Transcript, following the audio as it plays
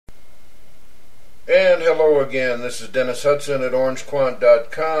And hello again, this is Dennis Hudson at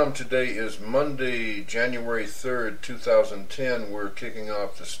orangequant.com. Today is Monday, January 3rd, 2010. We're kicking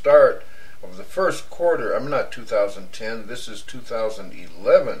off the start of the first quarter. I'm not 2010, this is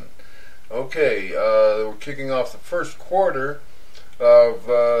 2011. Okay, we're kicking off the first quarter of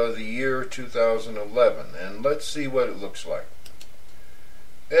the year 2011. And let's see what it looks like.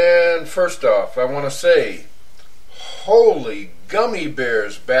 And first off, I want to say, holy gummy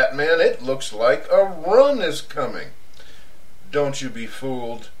bears, Batman, it looks like a run is coming. Don't you be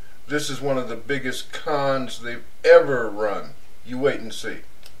fooled. This is one of the biggest cons they've ever run. You wait and see.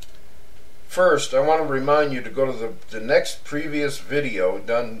 First, I want to remind you to go to the next previous video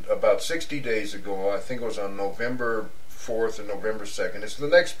done about 60 days ago. I think it was on November 4th and November 2nd. It's the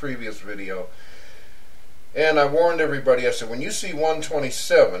next previous video. And I warned everybody, I said, when you see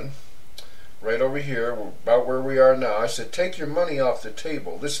 127... right over here, about where we are now, I said, take your money off the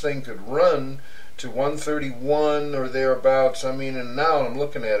table. This thing could run to 131 or thereabouts. I mean, and now I'm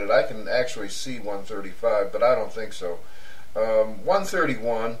looking at it, I can actually see 135, but I don't think so.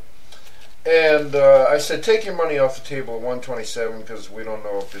 131. And I said, take your money off the table at 127 because we don't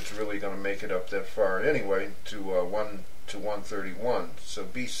know if it's really going to make it up that far anyway to 131. So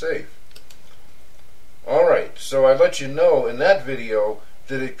be safe. Alright, so I let you know in that video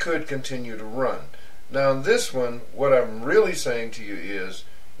that it could continue to run. Now in this one, what I'm really saying to you is,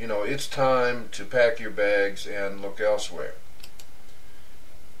 you know, it's time to pack your bags and look elsewhere.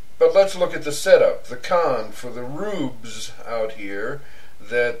 But let's look at the setup, the con for the rubes out here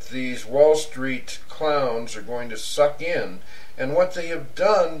that these Wall Street clowns are going to suck in, and what they have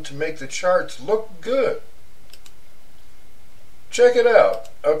done to make the charts look good. Check it out.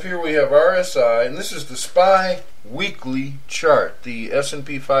 Up here we have RSI, and this is the SPY weekly chart, the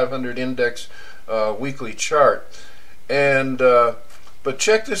S&P 500 index weekly chart. And but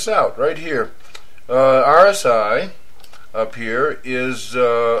check this out right here. RSI up here is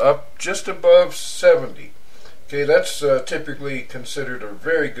up just above 70. Okay, that's typically considered a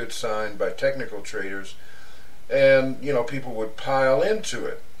very good sign by technical traders, and you know, people would pile into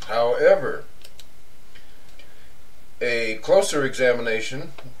it. However, a closer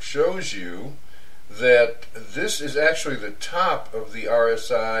examination shows you that this is actually the top of the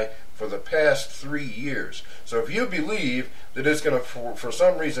RSI for the past 3 years. So if you believe that it's going to, for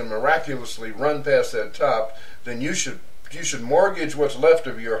some reason, miraculously run past that top, then you should mortgage what's left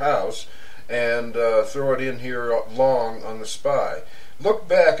of your house and throw it in here long on the SPY. Look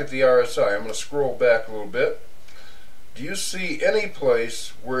back at the RSI. I'm going to scroll back a little bit. Do you see any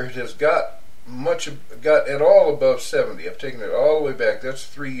place where it has got at all above 70? I've taken it all the way back. That's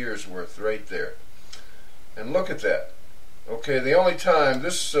 3 years worth right there. And look at that. Okay, the only time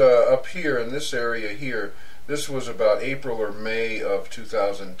this up here in this area here, this was about April or May of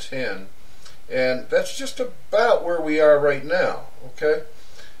 2010, and that's just about where we are right now. Okay,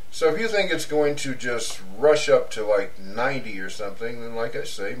 so if you think it's going to just rush up to like 90 or something, then like I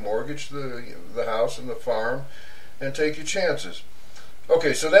say, mortgage the house and the farm and take your chances.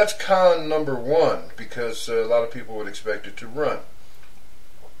 Okay, so that's con number one, because a lot of people would expect it to run.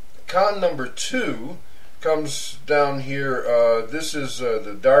 Con number two comes down here. This is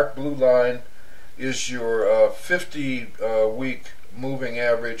the dark blue line is your 50-week moving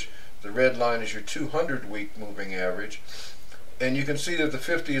average. The red line is your 200-week moving average. And you can see that the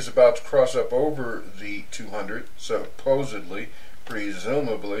 50 is about to cross up over the 200, supposedly,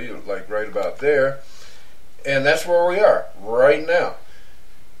 presumably, like right about there. And that's where we are right now.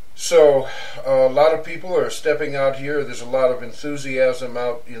 So a lot of people are stepping out here. There's a lot of enthusiasm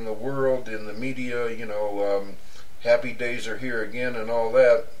out in the world, in the media, you know, happy days are here again and all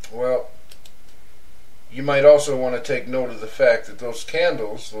that. Well, you might also want to take note of the fact that those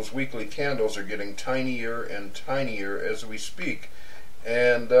candles, those weekly candles, are getting tinier and tinier as we speak.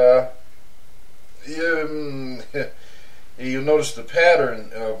 And you'll notice the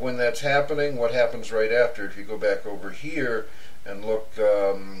pattern of when that's happening, what happens right after. If you go back over here and look,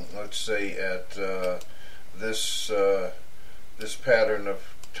 let's say at this pattern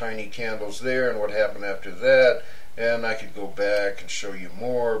of tiny candles there, and what happened after that, and I could go back and show you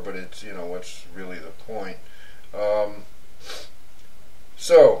more, but it's, you know, what's really the point.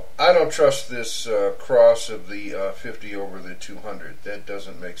 So I don't trust this cross of the 50 over the 200. That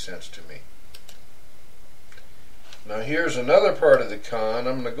doesn't make sense to me. Now here's another part of the con.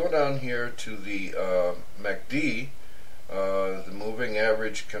 I'm going to go down here to the MACD. The moving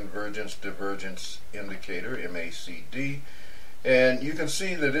average convergence divergence indicator, MACD, and you can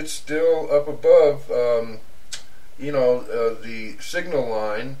see that it's still up above the signal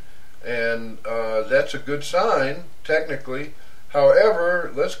line, and that's a good sign technically.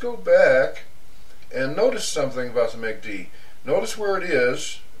 However, let's go back and notice something about the MACD. Notice where it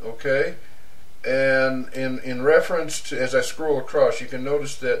is, okay? And in reference to, as I scroll across, you can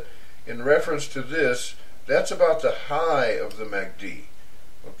notice that in reference to this, that's about the high of the MACD.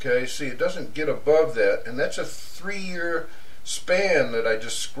 Okay, see, it doesn't get above that, and that's a 3-year span that I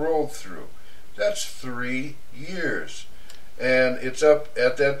just scrolled through. That's 3 years. And it's up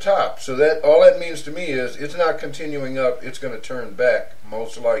at that top. So that all that means to me is it's not continuing up, it's going to turn back,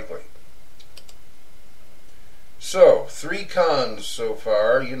 most likely. So, 3 cons so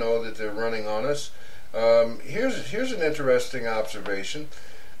far, you know, that they're running on us. Here's an interesting observation.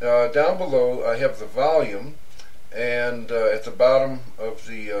 Down below, I have the volume, and at the bottom of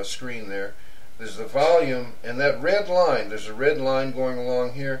the screen there's the volume, and that red line, there's a red line going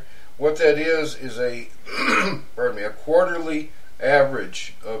along here. What that is a pardon me, a quarterly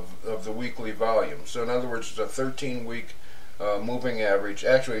average of the weekly volume. So in other words, it's a 13-week moving average.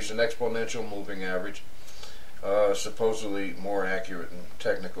 Actually, it's an exponential moving average. Supposedly more accurate in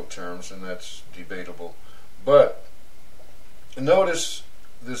technical terms, and that's debatable. But notice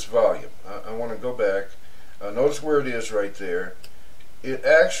this volume. I want to go back. Notice where it is right there. It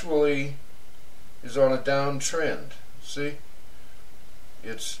actually is on a downtrend. See?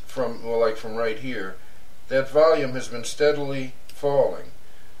 It's from, well, like from right here. That volume has been steadily falling.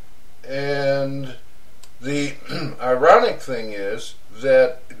 And the ironic thing is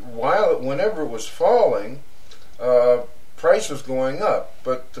that whenever it was falling, price was going up.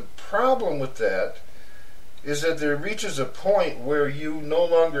 But the problem with that is that there reaches a point where you no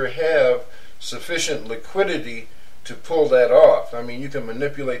longer have sufficient liquidity to pull that off. I mean, you can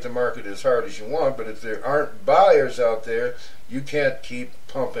manipulate the market as hard as you want, but if there aren't buyers out there, you can't keep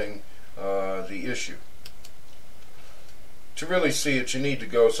pumping the issue. To really see it, you need to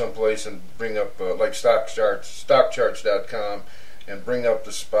go someplace and bring up, like stockcharts.com, and bring up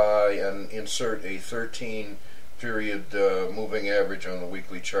the SPY and insert a 13-period moving average on the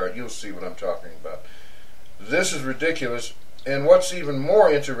weekly chart. You'll see what I'm talking about. This is ridiculous. And what's even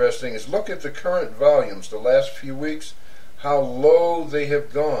more interesting is look at the current volumes, the last few weeks, how low they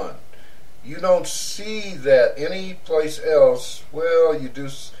have gone. You don't see that any place else. Well, you do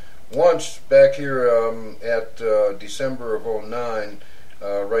once back here at December of '09,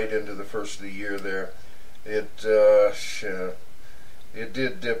 right into the first of the year there. It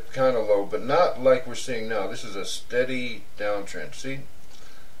did dip kind of low, but not like we're seeing now. This is a steady downtrend. See?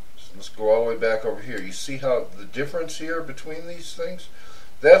 Let's go all the way back over here. You see how the difference here between these things?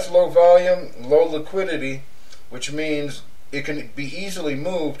 That's low volume, low liquidity, which means it can be easily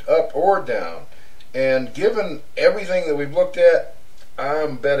moved up or down. And given everything that we've looked at,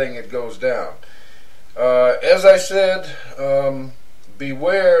 I'm betting it goes down. As I said,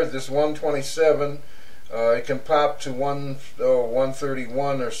 beware this 127. It can pop to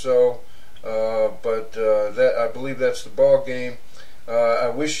 131 or so, but that, I believe that's the ball game. I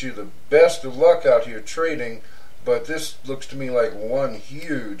wish you the best of luck out here trading, but this looks to me like one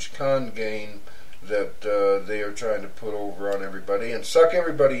huge con game that they are trying to put over on everybody and suck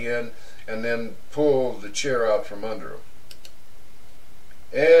everybody in and then pull the chair out from under them.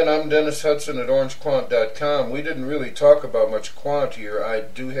 And I'm Dennis Hudson at orangequant.com. We didn't really talk about much quant here. I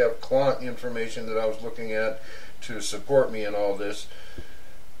do have quant information that I was looking at to support me in all this,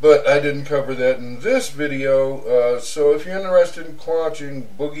 but I didn't cover that in this video. So if you're interested in quant, you can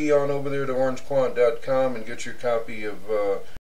boogie on over there to orangequant.com and get your copy of